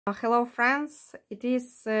Hello friends, it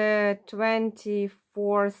is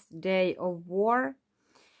 24th day of war.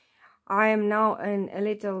 I am now in a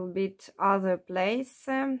little bit other place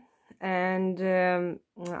and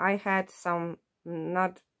I had some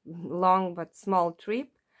not long but small trip,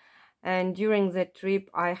 and during the trip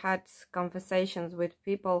I had conversations with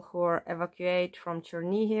people who are evacuated from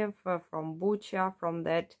Chernihiv, from Bucha, from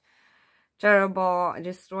that terrible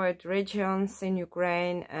destroyed regions in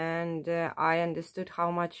Ukraine, and I understood how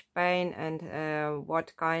much pain and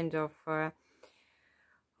what kind of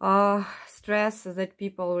stress that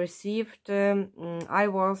people received. I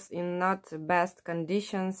was in not best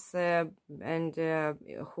conditions, and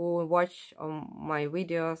who watch my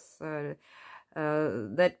videos,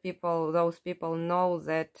 those people know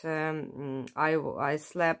that I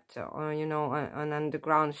slept, on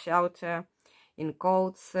underground shelter in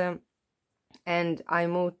coats. And I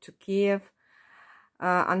moved to Kyiv.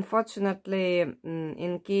 Unfortunately,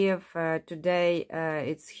 in Kyiv today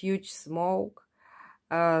it's huge smoke.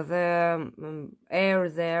 The air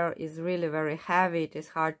there is really very heavy. It is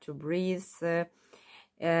hard to breathe.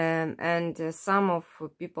 And some of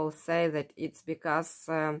people say that it's because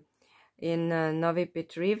in Novi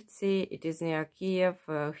Petrivtsi, it is near Kyiv,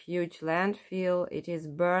 a huge landfill. It is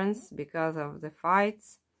burns because of the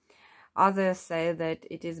fights. Others say that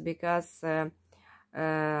it is because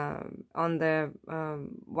on the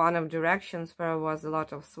one of directions where was a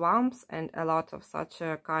lot of swamps and a lot of such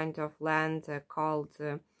a kind of land called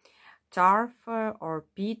turf or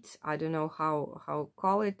peat. I don't know how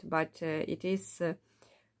call it, but it is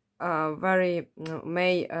very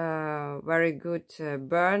good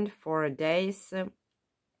burn for days.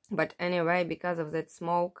 But anyway, because of that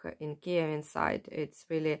smoke in Kyiv inside, it's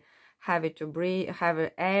really heavy to breathe, heavy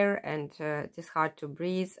air, and it is hard to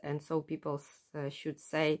breathe. And so people should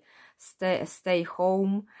say, stay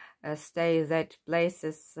home, stay that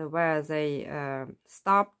places where they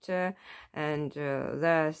stopped, and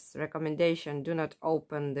there's recommendation: do not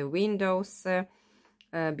open the windows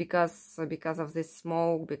because of this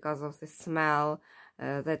smoke, because of the smell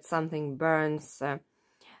that something burns.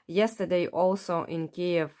 Yesterday also in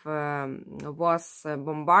Kyiv was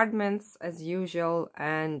bombardments as usual,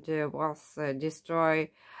 and was destroy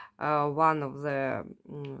one of the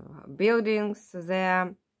buildings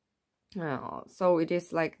there. So it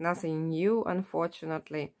is like nothing new,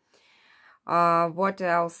 unfortunately. What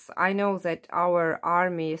else? I know that our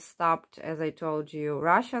army stopped, as I told you,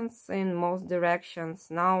 Russians in most directions.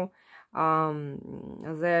 Now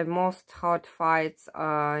the most hot fights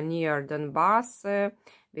are near Donbass,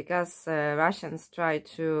 because Russians try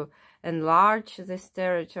to enlarge this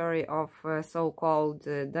territory of so-called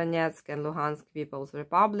Donetsk and Luhansk People's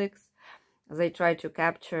Republics. They try to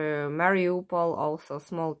capture Mariupol, also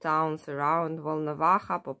small towns around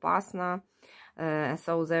Volnovakha, Popasna.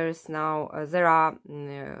 So there are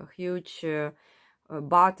huge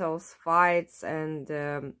battles, fights, and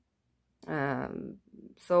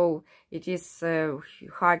so it is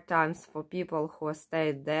hard times for people who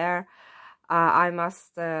stayed there. I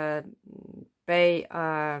must pay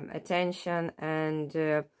attention and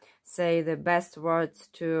say the best words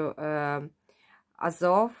to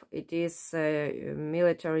Azov. It is a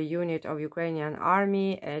military unit of Ukrainian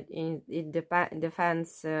army, and it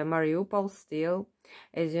defends Mariupol still.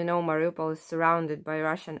 As you know, Mariupol is surrounded by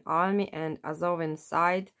Russian army, and Azov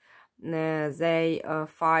inside, they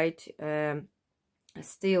fight,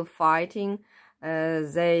 still fighting.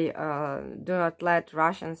 They do not let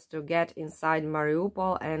Russians to get inside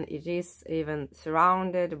Mariupol, and it is even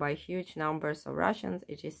surrounded by huge numbers of Russians.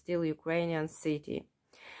 It is still Ukrainian city.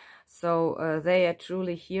 So they are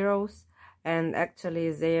truly heroes, and actually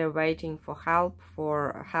they are waiting for help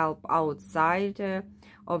outside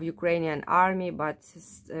of Ukrainian army, but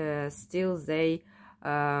still they,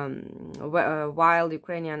 while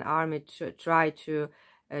Ukrainian army try to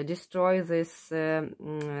destroy this that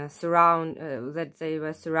they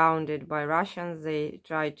were surrounded by Russians, they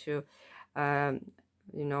try to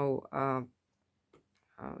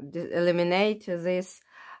eliminate this,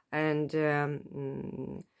 and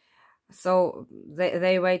so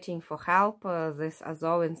they waiting for help, this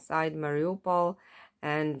Azov inside Mariupol,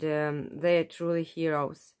 and they are truly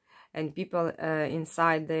heroes. And people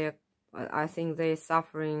inside there, I think they're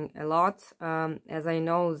suffering a lot. As I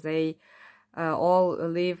know, they all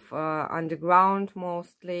live underground,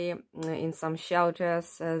 mostly in some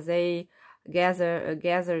shelters. They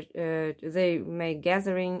they make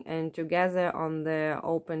gathering, and together on the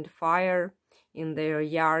open fire in their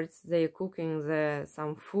yards, they're cooking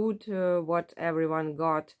some food, what everyone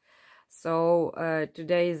got. So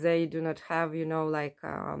today they do not have,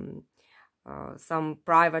 some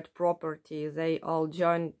private property. They all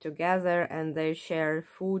joined together and they share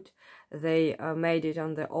food. They made it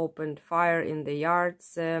on the open fire in the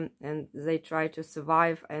yards, and they try to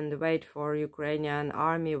survive and wait for Ukrainian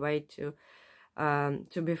army, wait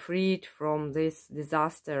to be freed from this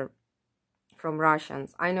disaster from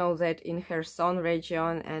Russians. I know that in Kherson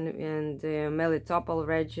region and in the Melitopol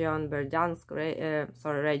region, Berdyansk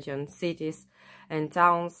region, cities and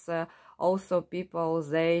towns, also people,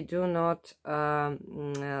 they do not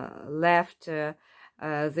left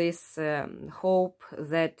this hope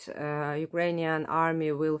that Ukrainian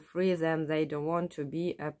army will free them. They don't want to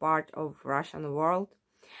be a part of Russian world.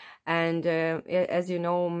 And as you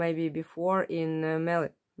know, maybe before in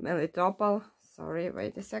Melitopol, sorry,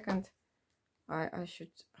 wait a second, I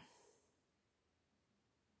should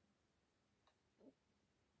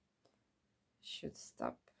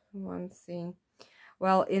stop one thing.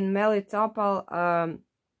 Well, in Melitopol,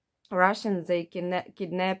 Russians, they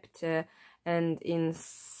kidnapped, and in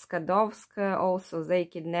Skadovsk also they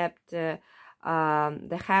kidnapped the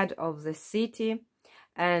head of the city,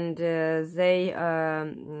 and they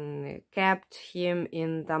kept him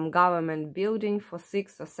in some government building for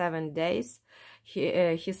 6 or 7 days.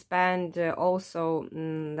 He spent also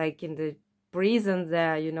like in the prison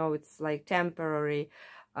there, you know, it's like temporary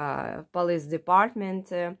police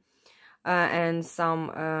department, and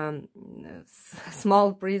some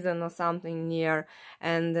small prison or something near,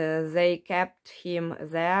 and they kept him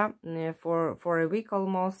there for a week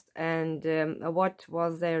almost. And what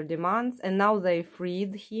was their demands? And now they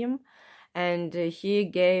freed him, and he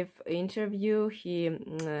gave interview. He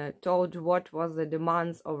told what was the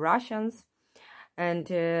demands of Russians, and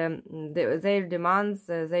their demands,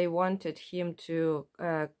 they wanted him to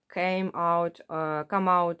come out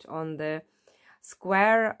on the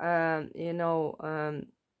square, you know,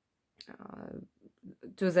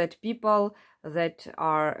 to that people that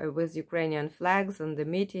are with Ukrainian flags on the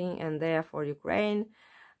meeting, and they are for Ukraine.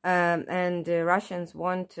 And the Russians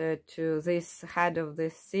wanted to, this head of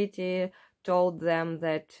this city told them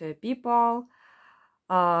that people,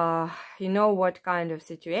 you know what kind of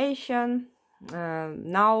situation,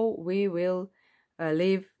 now we will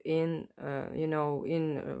live in, you know,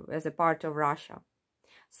 in as a part of Russia.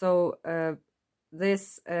 So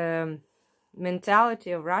this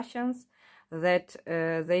mentality of Russians, that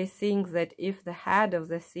they think that if the head of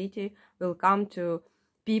the city will come to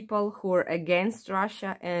people who are against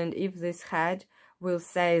Russia, and if this head will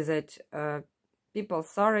say that people,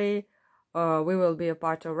 sorry, we will be a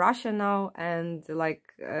part of Russia now, and like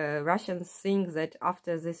Russians think that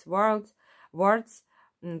after these words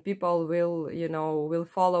people will, you know, will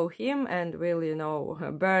follow him and will, you know,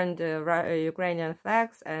 burn the Ukrainian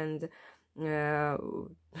flags and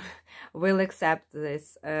will accept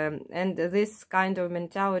this. And this kind of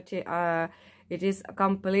mentality, it is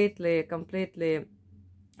completely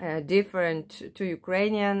different to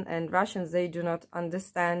Ukrainian and Russians. They do not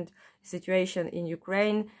understand the situation in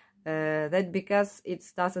Ukraine, that because it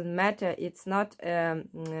doesn't matter, it's not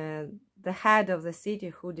the head of the city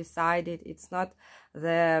who decided, it's not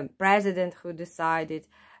the president who decided.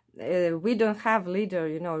 We don't have leader,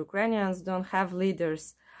 you know, Ukrainians don't have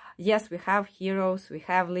leaders. Yes, we have heroes, we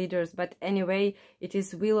have leaders, but anyway, it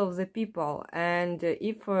is will of the people. And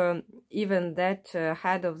if even that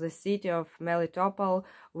head of the city of Melitopol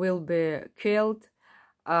will be killed,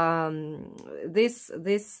 this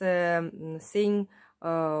thing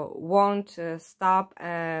won't stop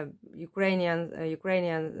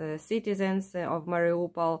Ukrainian citizens of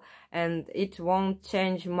Mariupol, and it won't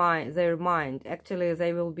change their mind. Actually,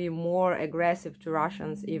 they will be more aggressive to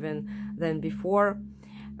Russians even than before.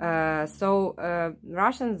 So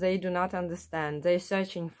Russians, they do not understand. They're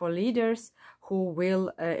searching for leaders who will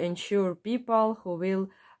ensure people, who will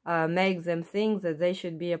make them think that they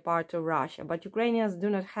should be a part of Russia. But Ukrainians do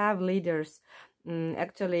not have leaders.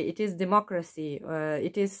 Actually, it is democracy.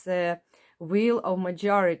 It is will of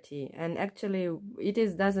majority, and actually,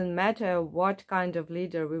 it doesn't matter what kind of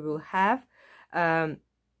leader we will have.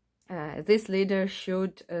 This leader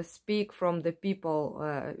should speak from the people.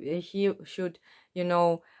 He should, you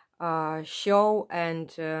know, show and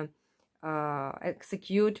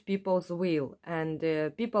execute people's will. And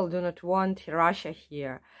people do not want Russia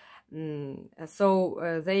here.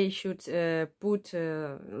 So they should put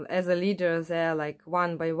as a leader there, like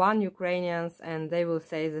one by one Ukrainians, and they will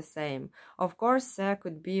say the same. Of course, there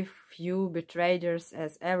could be few betrayers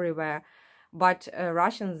as everywhere, but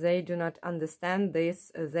Russians, they do not understand this.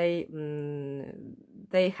 They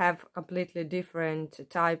have completely different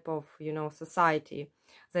type of, you know, society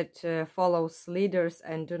that follows leaders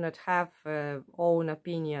and do not have own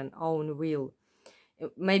opinion, own will.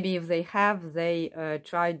 maybe if they have, they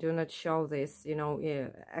try do not show this,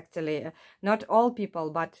 actually, not all people,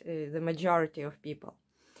 but the majority of people.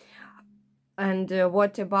 And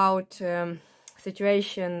what about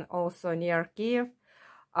situation also near Kyiv?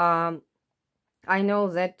 Um, I know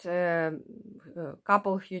that a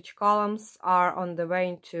couple huge columns are on the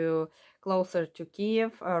way to closer to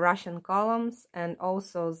Kyiv, Russian columns, and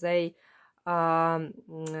also they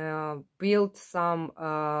built some,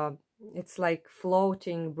 it's like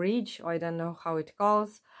floating bridge, I don't know how it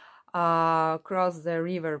calls, across the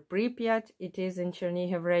river Pripyat. It is in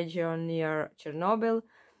Chernihiv region near Chernobyl.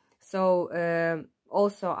 So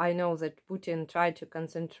also I know that Putin tried to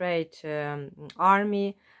concentrate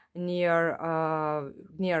army near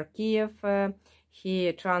Kiev.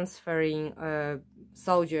 He transferring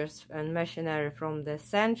soldiers and machinery from the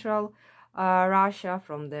central Russia,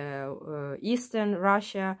 from the eastern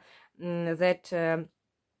Russia, that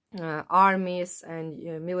armies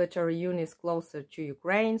and military units closer to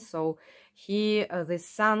Ukraine. So he these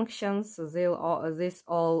sanctions, this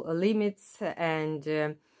all limits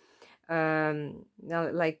and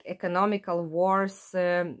like economical wars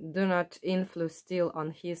do not influence still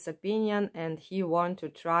on his opinion, and he want to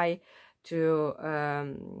try to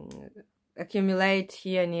accumulate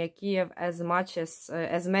here near Kiev as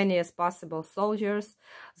many as possible soldiers.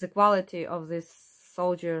 The quality of these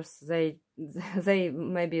soldiers, they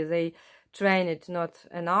maybe they train it not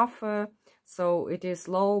enough, so it is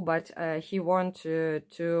low, but he want to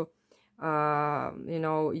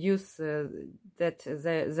use that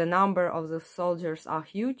the number of the soldiers are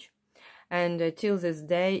huge. And till this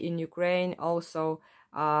day in Ukraine also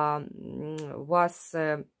was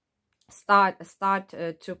start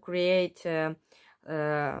to create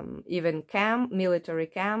even military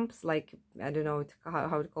camps, like I don't know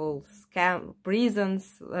how it calls,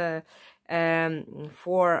 prisons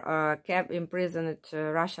for imprisoned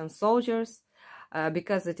Russian soldiers.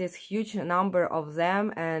 Because it is huge number of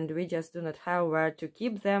them and we just do not have where to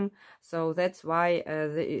keep them. So that's why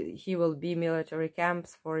he will be military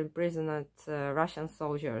camps for imprisoned Russian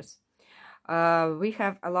soldiers. We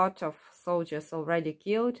have a lot of soldiers already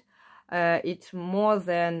killed. It's more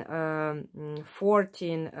than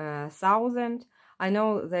 14,000. I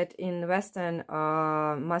know that in Western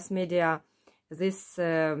mass media this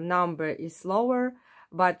number is lower,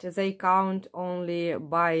 but they count only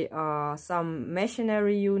by some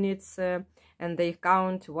machinery units, and they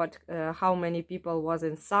count how many people was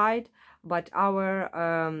inside. But our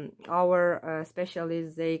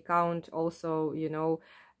specialists, they count also,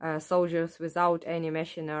 soldiers without any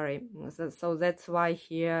machinery. So that's why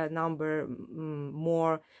here number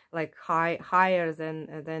more like higher than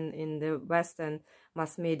in the Western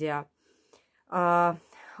mass media.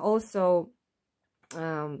 Also,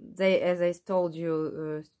 they, as I told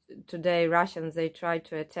you today, Russians, they try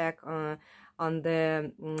to attack on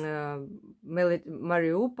the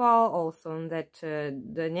Mariupol, also on that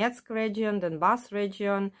Donetsk region, Donbass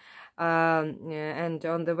region, and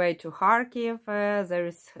on the way to Kharkiv.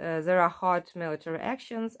 There are hot military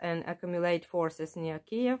actions and accumulate forces near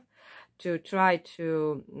Kiev to try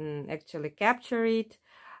to actually capture it.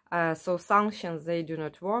 So sanctions, they do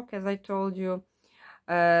not work, as I told you.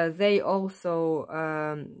 They also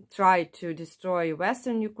try to destroy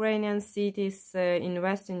Western Ukrainian cities. In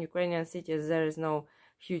Western Ukrainian cities, there is no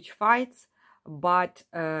huge fights, but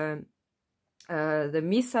the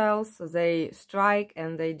missiles, they strike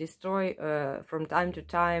and they destroy from time to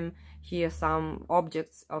time here some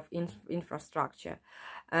objects of infrastructure.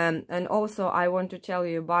 And also I want to tell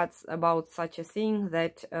you about such a thing,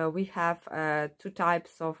 that we have two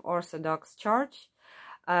types of Orthodox Church.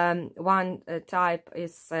 One type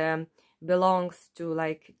is belongs to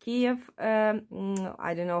like Kyiv.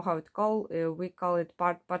 I don't know how it called. We call it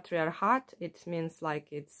patriarchate. It means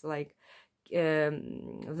like it's like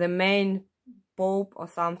the main pope or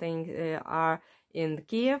something are in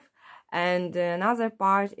Kyiv. And another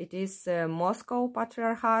part, it is Moscow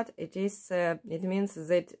Patriarchate. It means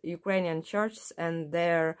that Ukrainian churches and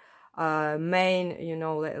their main,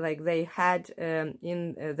 like they had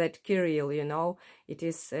in that Kirill, it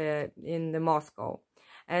is in the Moscow.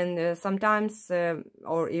 And sometimes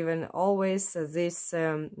or even always this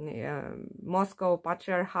Moscow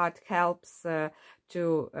Patriarchate helps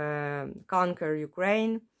to conquer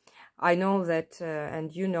Ukraine. I know that,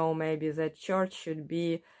 and maybe that church should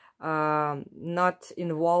be not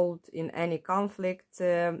involved in any conflict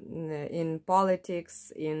in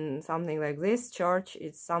politics, in something like this. Church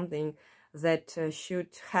is something that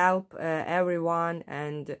should help everyone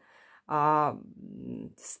and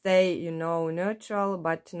stay, neutral,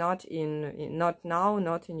 but not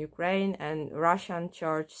in Ukraine. And Russian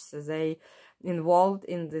churches, they involved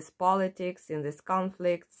in this politics, in these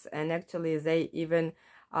conflicts, and actually they even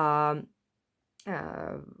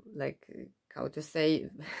like, how to say,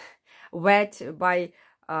 wet by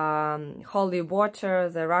holy water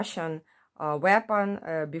the Russian weapon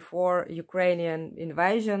before Ukrainian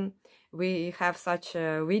invasion. We have such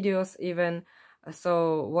videos even.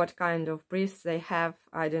 So what kind of priests they have,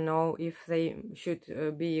 I don't know if they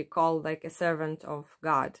should be called like a servant of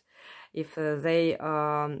God. If they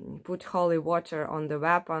put holy water on the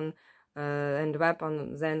weapon, and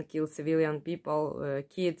weapon then kill civilian people,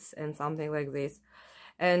 kids, and something like this.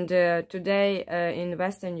 And today in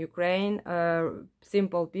Western Ukraine,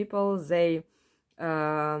 simple people, they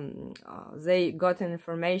got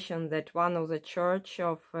information that one of the church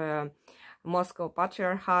of Moscow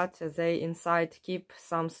Patriarchate, they inside keep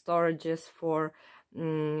some storages for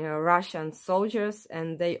Russian soldiers,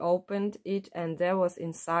 and they opened it, and there was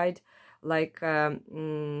inside like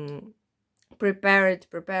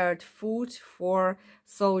prepared food for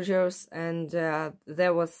soldiers, and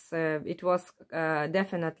there was it was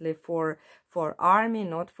definitely for army,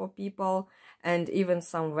 not for people, and even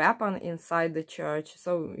some weapon inside the church.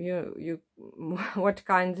 So you what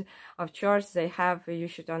kind of church they have, you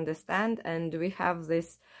should understand. And we have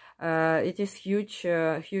this it is huge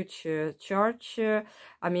church.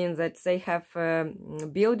 I mean that they have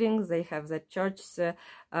buildings, they have the churches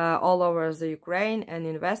all over the Ukraine and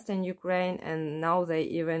in Western Ukraine, and now they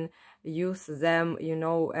even use them, you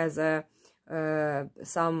know, as a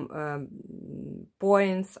some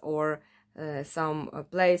points or some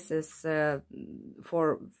places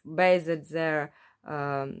for based their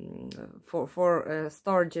for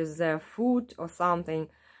storages their food or something.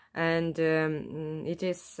 And it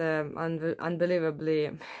is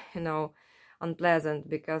unbelievably, you know, unpleasant,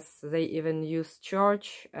 because they even use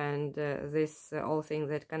church and this all things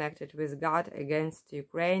that connected with God against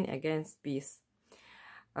Ukraine, against peace,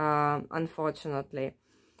 unfortunately.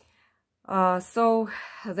 So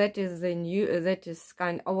that is the new, that is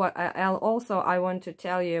kind of, I want to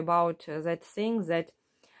tell you about that thing that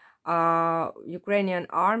Ukrainian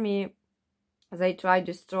army, they try to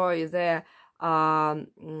destroy the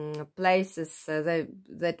places,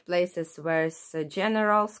 that places where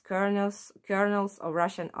generals, colonels of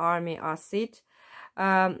Russian army are sitting,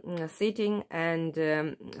 and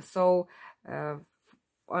so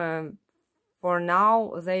for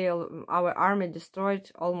now, our army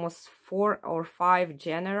destroyed almost 4 or 5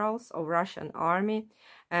 generals of Russian army,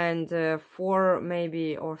 and 4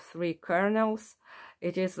 maybe or 3 colonels.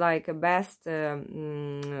 It is like best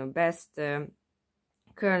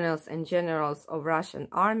colonels and generals of Russian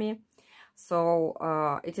army. So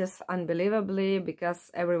it is unbelievably,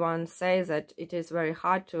 because everyone says that it is very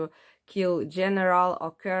hard to kill general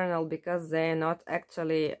or colonel, because they are not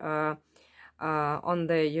actually on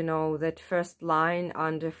the, you know, that first line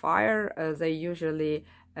under fire. They usually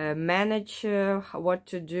manage what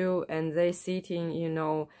to do, and they sitting, you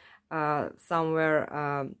know, somewhere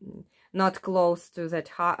not close to that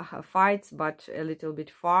fights, but a little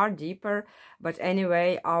bit far deeper. But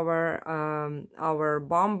anyway, our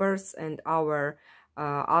bombers and our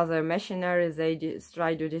other machinery, they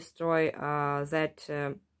try to destroy that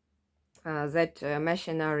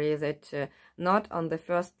machinery that not on the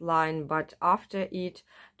first line but after it,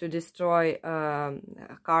 to destroy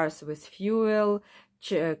cars with fuel,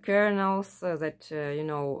 colonels, that you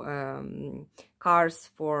know, cars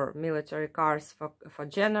for military cars for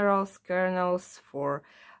generals, colonels, for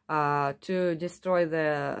to destroy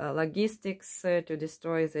the logistics, to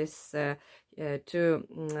destroy this, to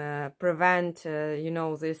prevent you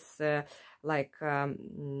know, this like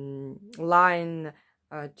line,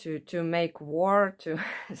 to make war, to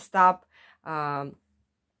stop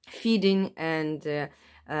feeding and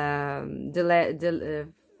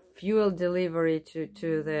fuel delivery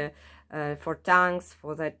to the for tanks,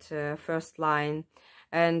 for that first line.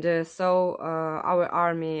 And so our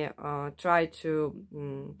army tried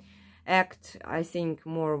to act, I think,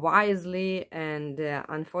 more wisely. And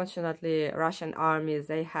unfortunately, Russian armies,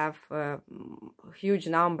 they have a huge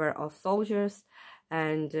number of soldiers,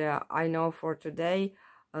 and I know for today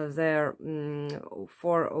there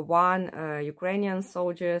for 1 Ukrainian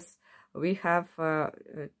soldiers we have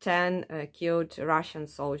 10 killed Russian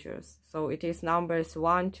soldiers. So it is numbers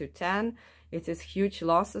 1 to 10. It is huge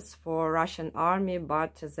losses for Russian army,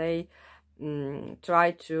 but they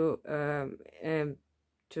try to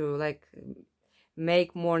like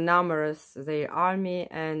make more numerous their army,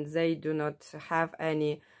 and they do not have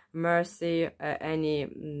any mercy,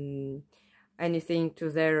 anything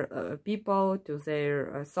to their people, to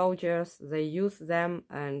their soldiers. They use them,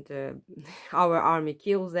 and our army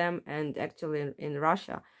kills them. And actually in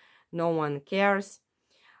Russia no one cares.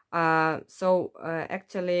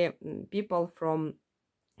 Actually, people from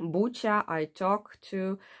Bucha I talked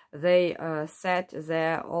to, they said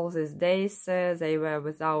that all these days they were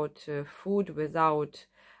without food, without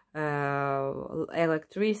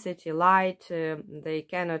electricity, light. They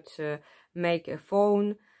cannot make a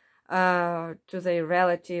phone to their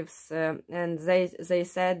relatives, and they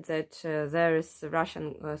said that there is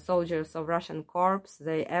Russian soldiers of Russian corps.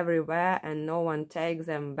 They everywhere, and no one takes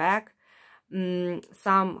them back.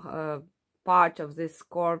 Some part of this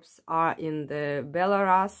corpse are in the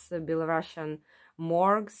Belarusian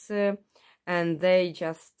morgues, and they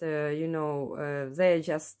just, they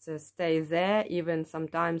just stay there, even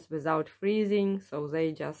sometimes without freezing. So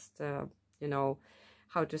they just, how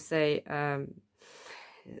to say,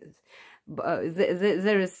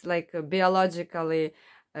 there is like biologically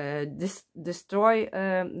destroy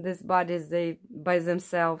these bodies they by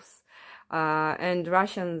themselves. And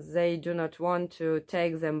Russians, they do not want to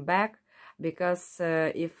take them back, because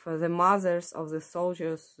if the mothers of the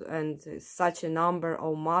soldiers, and such a number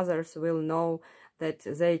of mothers, will know that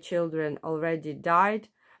their children already died,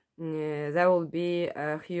 there will be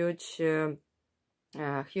a huge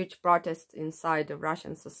protest inside of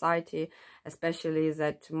Russian society, especially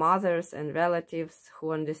that mothers and relatives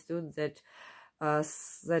who understood that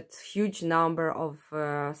that huge number of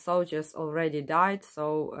soldiers already died.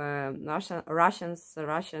 So the Russian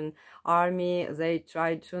army, they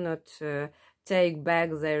try to not take back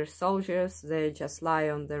their soldiers. They just lie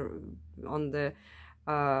on the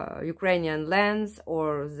Ukrainian lands,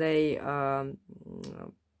 or they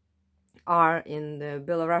are in the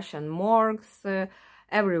Belarusian morgues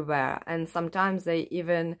everywhere. And sometimes they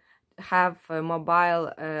even have a mobile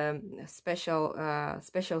special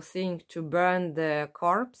thing to burn the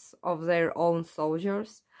corpse of their own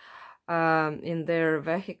soldiers in their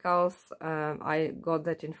vehicles. I got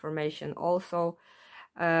that information also.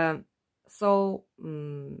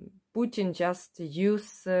 Putin just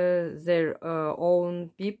use their own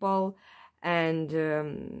people, and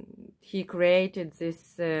he created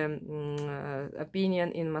this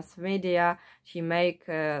opinion in mass media. He make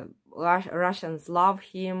Russians love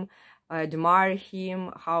him, admire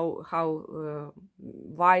him, how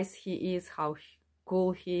wise he is, how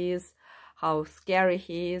cool he is, how scary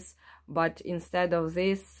he is. But instead of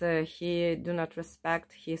this, he do not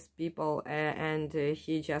respect his people, and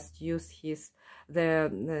he just use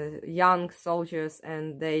the young soldiers,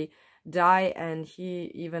 and they die, and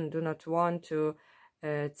he even do not want to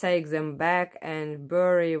take them back and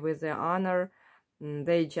bury with the honor.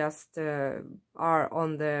 They just are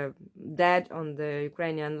on the dead on the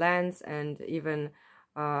Ukrainian lands, and even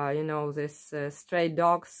this stray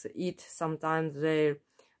dogs eat sometimes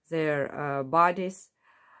their bodies.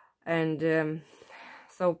 And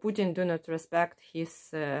so Putin do not respect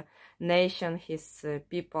his nation, his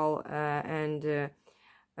people, and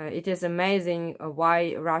it is amazing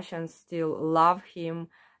why Russians still love him,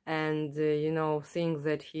 and think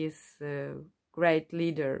that he's a great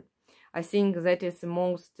leader. I think that is the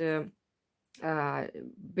most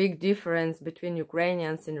big difference between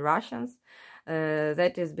Ukrainians and Russians.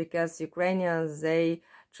 That is because Ukrainians, they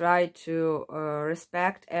try to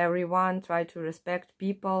respect everyone, try to respect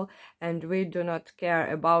people, and we do not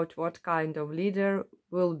care about what kind of leader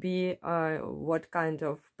will be, what kind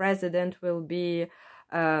of president will be.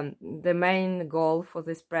 The main goal for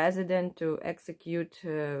this president to execute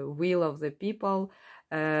will of the people,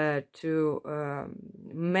 to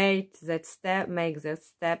make the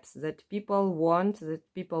steps that people want,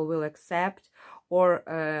 that people will accept, or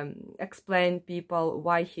explain people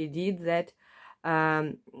why he did that.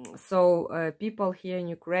 People here in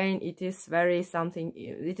Ukraine, it is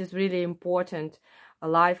really important, a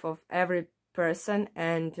life of every person,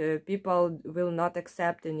 and people will not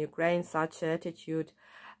accept in Ukraine such attitude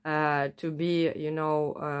to be,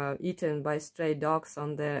 eaten by stray dogs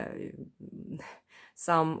on the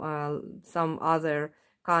some other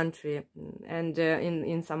country, and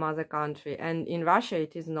in some other country. And in Russia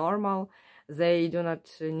it is normal. They do not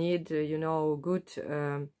need good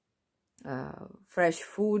fresh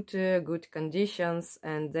food, good conditions,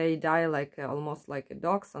 and they die like almost like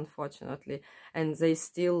dogs, unfortunately, and they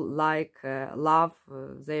still love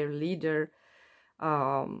their leader.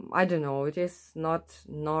 I don't know, it is not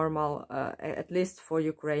normal, at least for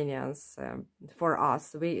Ukrainians. For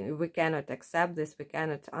us, we cannot accept this, we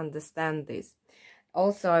cannot understand this.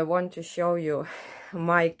 Also, I want to show you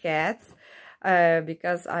my cats,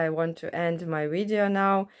 because I want to end my video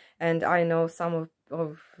now, and I know some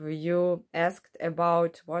of you asked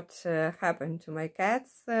about what happened to my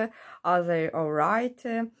cats. Are they all right?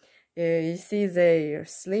 You see they're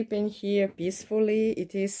sleeping here peacefully.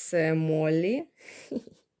 It is Molly.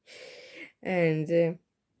 and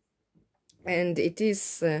it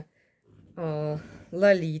is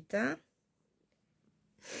Lolita.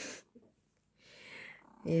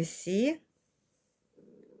 You see?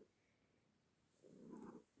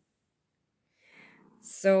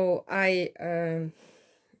 So I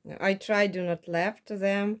try do not left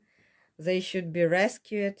them. They should be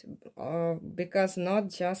rescued because not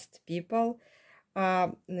just people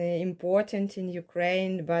are important in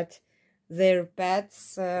Ukraine, but their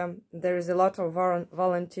pets. There is a lot of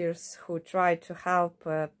volunteers who try to help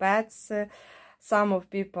pets. Some of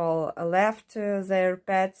people left their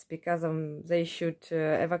pets because they should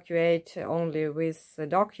evacuate only with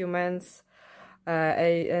documents.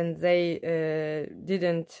 And they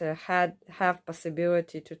didn't have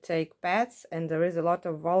possibility to take pets, and there is a lot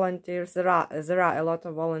of volunteers. There are a lot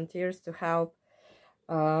of volunteers to help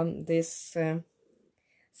this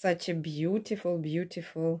such a beautiful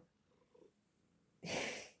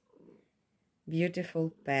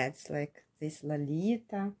beautiful pets like this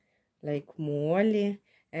Lolita, like Molly,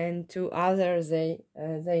 and two others.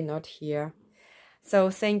 They not here. So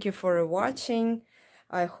thank you for watching.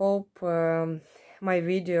 I hope my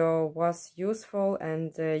video was useful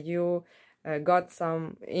and you got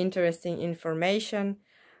some interesting information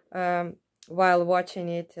while watching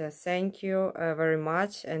it. Thank you very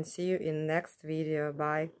much, and see you in next video.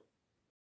 Bye.